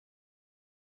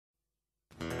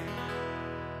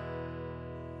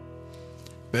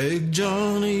Big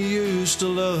Johnny used to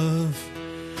love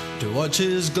to watch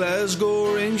his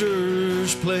Glasgow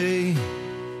Rangers play,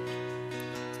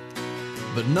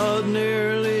 but not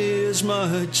nearly as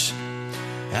much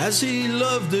as he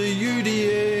loved the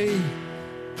UDA.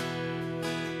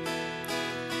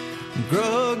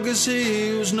 Grug as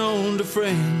he was known to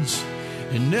friends,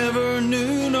 he never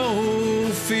knew no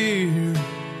fear,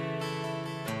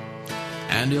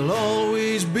 and he'll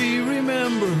always be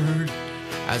remembered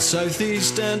as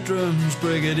Southeast Antrim's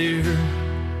Brigadier.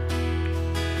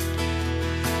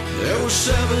 There were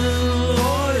 7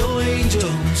 loyal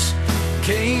angels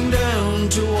came down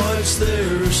to watch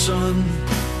their son,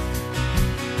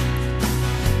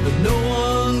 but no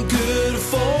one could have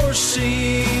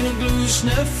foreseen a glue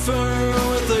sniffer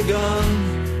with a gun.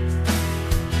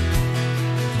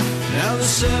 Now the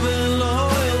 7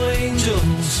 loyal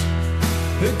angels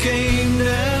who came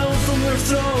down from their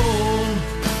throne,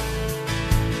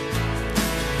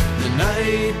 the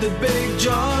night that Big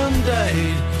John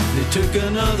died, they took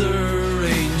another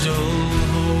angel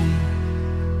home.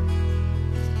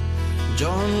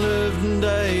 John lived and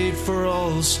died for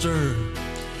Ulster,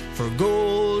 for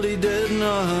gold he did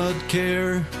not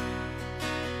care,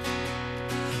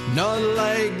 not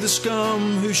like the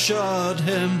scum who shot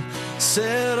him,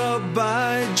 set up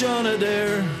by John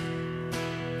Adair.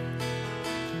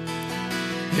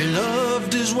 He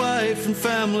loved his wife and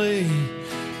family,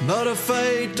 but a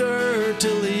fighter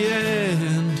till the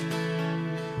end,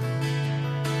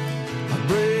 a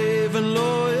brave and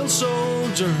loyal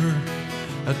soldier,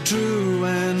 a true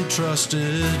and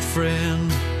trusted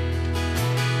friend.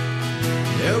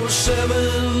 There were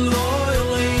 7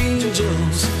 loyal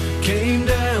angels came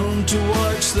down to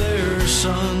watch their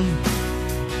son,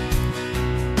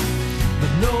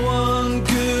 but no one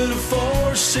could have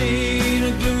foreseen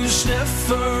a glue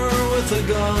sniffer with a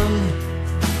gun.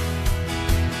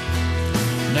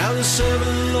 Now the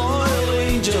 7 loyal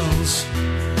angels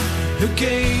who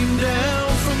came down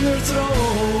from their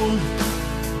throne,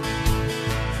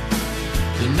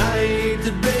 the night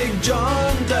that Big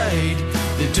John died,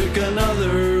 they took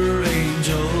another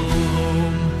angel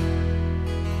home.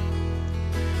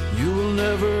 You will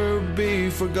never be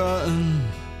forgotten,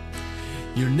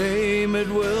 your name it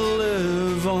will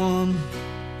live on,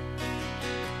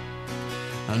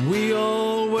 and we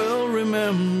all will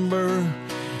remember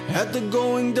at the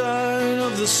going down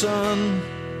of the sun.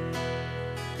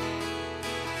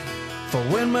 For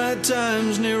when my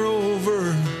time's near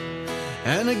over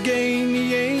and again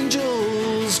the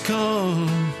angels come,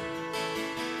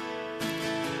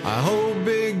 I hope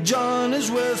Big John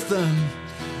is with them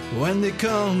when they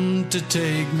come to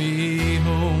take me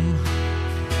home.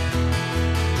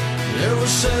 There were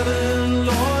 7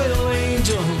 loyal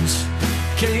angels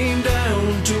came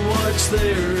down to watch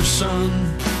their son,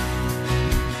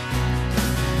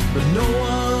 but no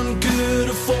one could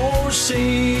have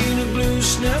foreseen a glue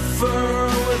sniffer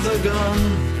with a gun.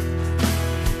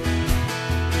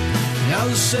 Now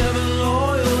the 7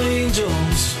 loyal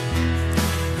angels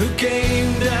who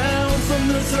came down from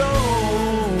their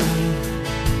throne,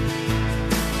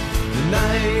 the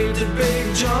night that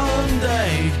Big John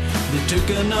died, they took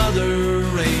another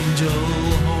angel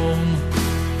home.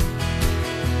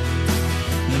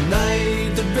 The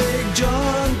night that Big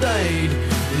John died,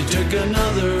 they took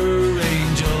another